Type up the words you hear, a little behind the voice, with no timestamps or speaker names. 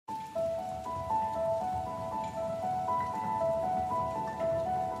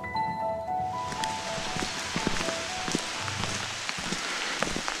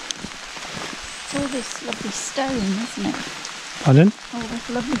this lovely stone, isn't it? Pardon? Oh, this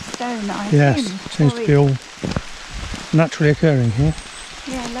lovely stone that I Yes, seems to be all naturally occurring here.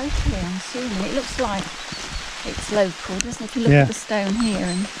 Yeah, locally, I'm assuming. It looks like it's local, doesn't it? If you look at the stone here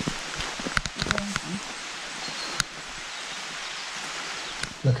and...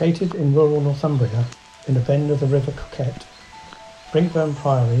 Located in rural Northumbria, in a bend of the River Coquette, Brinkburn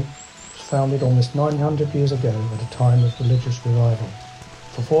Priory was founded almost 900 years ago at a time of religious revival.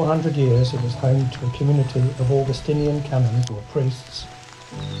 For 400 years it was home to a community of Augustinian canons or priests.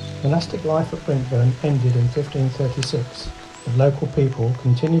 Monastic life at Brinkburn ended in 1536, but local people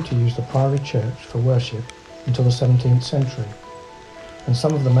continued to use the Priory Church for worship until the 17th century, and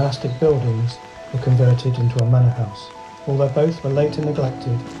some of the monastic buildings were converted into a manor house. Although both were later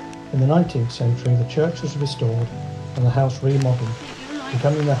neglected, in the 19th century the church was restored and the house remodelled,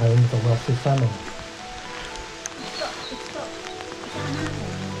 becoming the home of a wealthy family.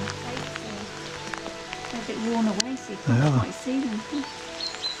 It's a bit worn away, so you can't quite see them.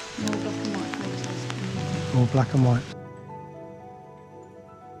 More black and white photos. All black and white.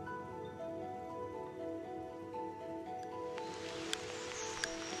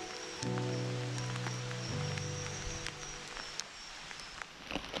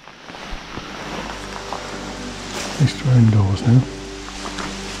 At least we're indoors now.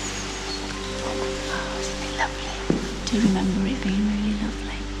 Oh, isn't it lovely? I do remember it being really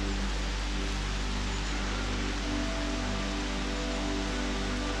lovely.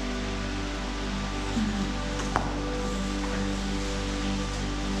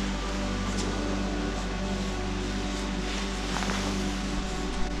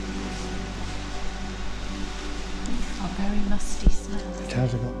 Very musty smell. It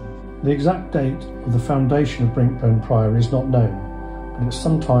has got. The exact date of the foundation of Brinkburn Priory is not known, but it was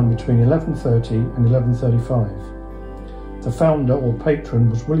sometime between 1130 and 1135. The founder or patron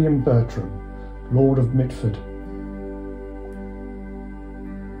was William Bertram, Lord of Mitford.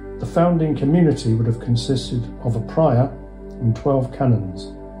 The founding community would have consisted of a prior and 12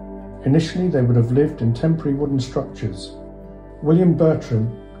 canons. Initially they would have lived in temporary wooden structures. William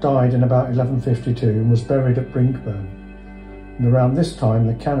Bertram died in about 1152 and was buried at Brinkburn. And around this time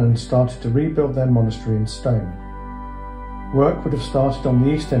the canons started to rebuild their monastery in stone. Work would have started on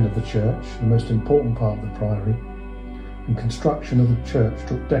the east end of the church, the most important part of the priory, and construction of the church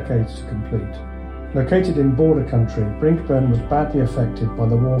took decades to complete. Located in border country, Brinkburn was badly affected by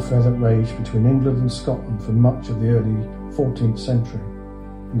the warfare that raged between England and Scotland for much of the early 14th century.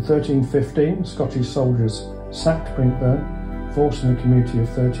 In 1315, Scottish soldiers sacked Brinkburn, forcing a community of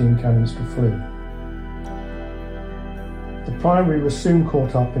 13 canons to flee. The priory was soon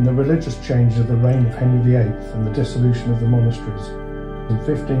caught up in the religious changes of the reign of Henry VIII and the dissolution of the monasteries. In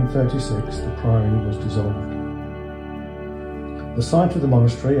 1536, the priory was dissolved. The site of the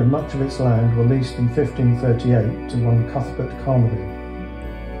monastery and much of its land were leased in 1538 to one Cuthbert Carnaby.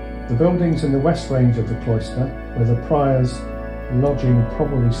 The buildings in the west range of the cloister, where the prior's lodging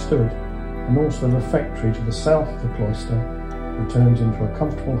probably stood, and also the refectory to the south of the cloister, were turned into a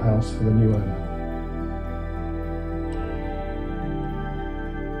comfortable house for the new owner.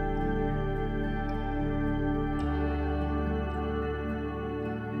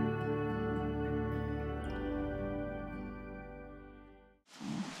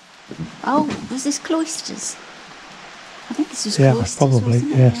 Oh, was this cloisters? I think this was cloisters. Cloisters, Probably,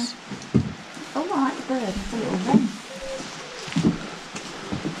 wasn't it? yes. Yeah. Oh, right, the bird, it's a little wren.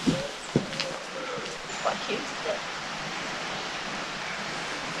 Quite cute, isn't it?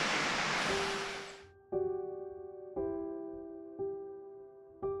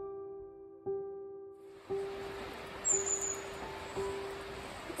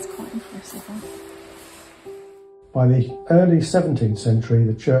 It's quite impressive, huh? By the early 17th century,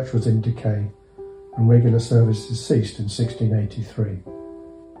 the church was in decay and regular services ceased in 1683.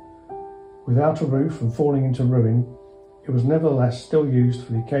 Without a roof and falling into ruin, it was nevertheless still used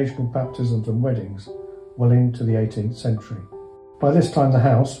for the occasional baptisms and weddings well into the 18th century. By this time the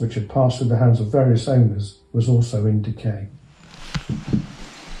house, which had passed through the hands of various owners, was also in decay.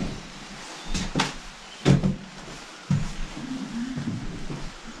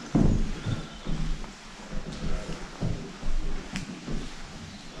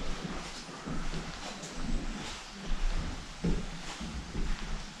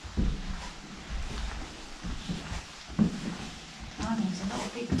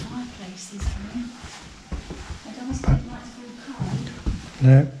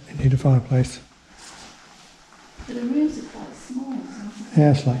 No, you need a fireplace. But the rooms are quite small.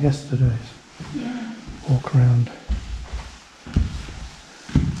 Yeah, it's like yesterday's. Yeah. Walk around.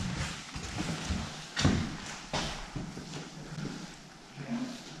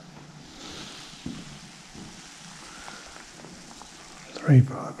 3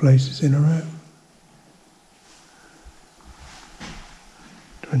 fireplaces in a row.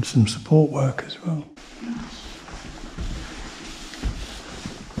 Doing some support work as well.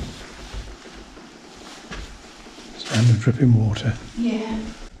 Standard dripping water. Yeah.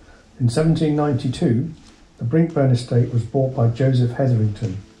 In 1792, the Brinkburn estate was bought by Joseph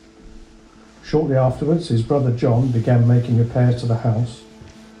Hetherington. Shortly afterwards, his brother John began making repairs to the house,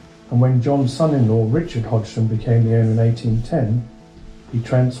 and when John's son-in-law Richard Hodgson became the owner in 1810, he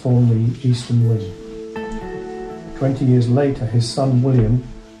transformed the eastern wing. 20 years later, his son William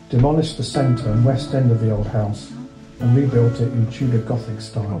demolished the centre and west end of the old house and rebuilt it in Tudor Gothic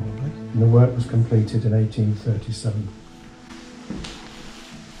style, and the work was completed in 1837.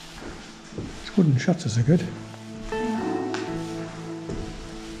 These wooden shutters are good.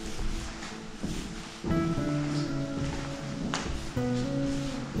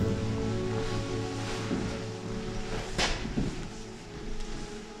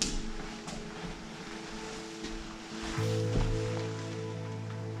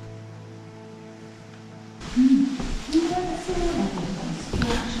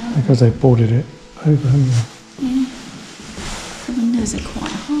 Because they boarded it over, haven't they? Yeah. The windows are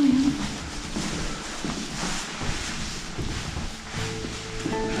quite high, aren't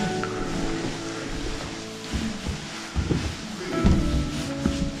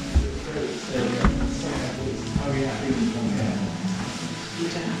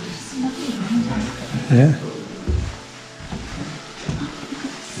they? Yeah.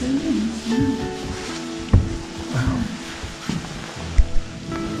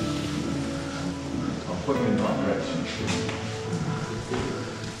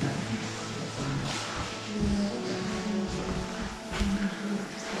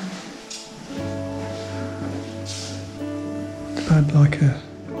 Had like a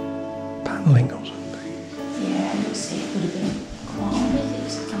panelling or something. Yeah, it looks like it would have been quite old if it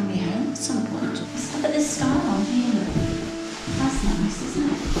was a family home at some point. Look at this style on here. That's nice, isn't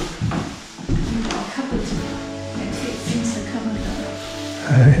it? You've got a cupboard. It fits into the cupboard.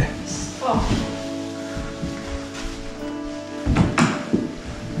 Oh yeah.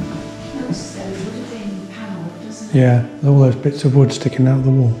 Looks as though it would have been panelled, doesn't it? Yeah, all those bits of wood sticking out of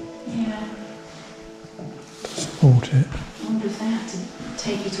the wall Yeah. to support it. I wonder if they had to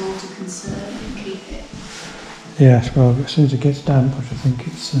take it all to conserve and keep it. Yes, well, as soon as it gets damp, I think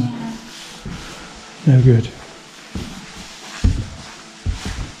it's Yeah. no good.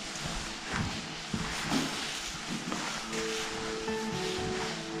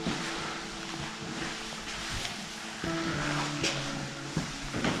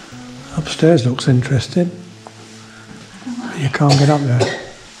 Upstairs looks interesting, but you can't get up there.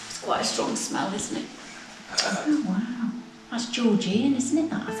 It's quite a strong smell, isn't it? Oh, wow. That's Georgian, isn't it,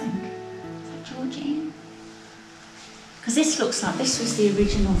 that, I think? Is that Georgian? Because this looks like this was the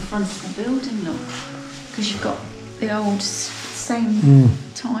original front of the building, look. Because you've got the old, same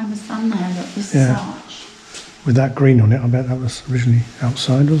time as done there, look, this is arch. With that green on it, I bet that was originally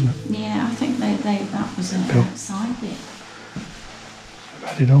outside, wasn't it? Yeah, I think that was an Built. outside bit. They've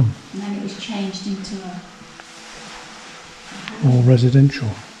added on. And then it was changed into a... More residential.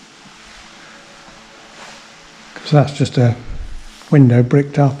 Because that's just a window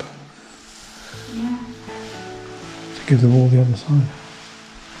bricked up Yeah. to give the wall the other side.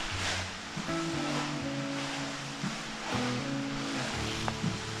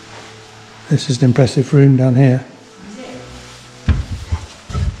 This is an impressive room down here. Is it?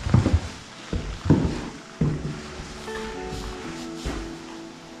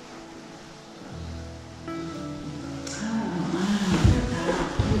 Oh, wow, look at that.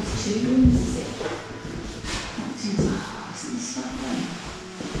 Oh, it's 2 rooms, is it? That seems like, oh, isn't this lovely?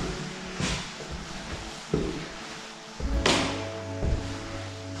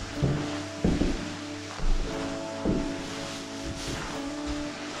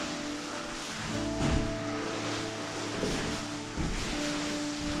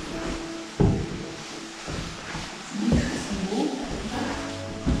 It's an interesting wall.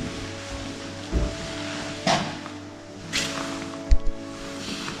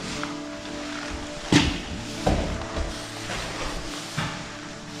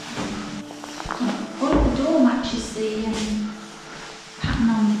 Oh, the door matches the pattern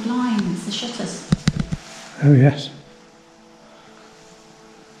on the blinds, the shutters. Oh yes.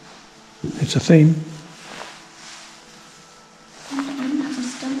 It's a theme. I wonder when that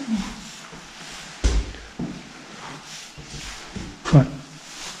was done here. Right.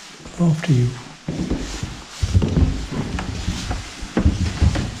 After you.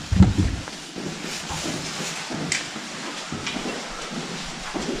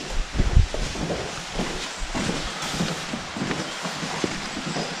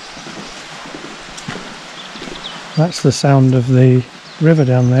 That's the sound of the river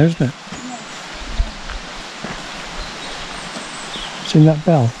down there, isn't it? Seen that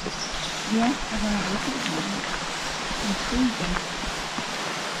bell? Yeah, I don't have a look at that. Intriguing.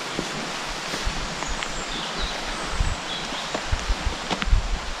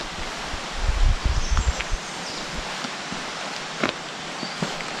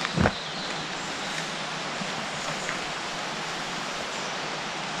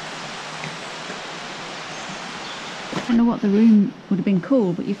 I don't know what the room would have been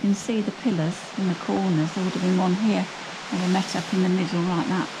called, but you can see the pillars in the corners. There would have been one here. They were met up in the middle like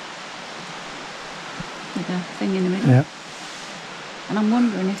that, with a thing in the middle. Yeah. And I'm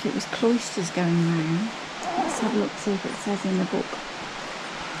wondering if it was cloisters going round. Let's have a look, see if it says in the book.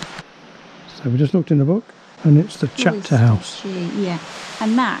 So we just looked in the book, and it's the chapter house. Yeah,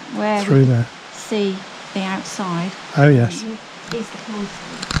 and that where Through we there. see the outside. Oh yes. Is the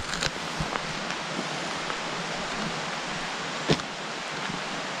cloister.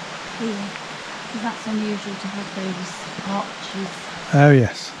 Here, because that's unusual to have those arches. Oh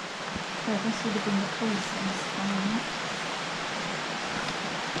yes. So this would have been the cloisters.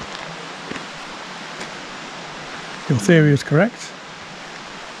 Your theory is correct.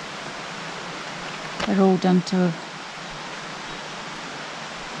 They're all done to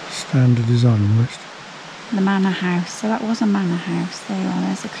Standard design list. the manor house. So that was a manor house. There you are,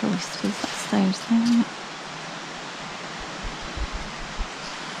 there's the cloisters. That's those there, isn't it?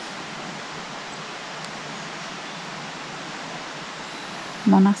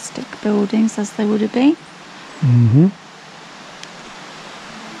 Monastic buildings as they would have been. Mm-hmm.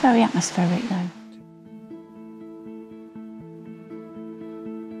 Very atmospheric though.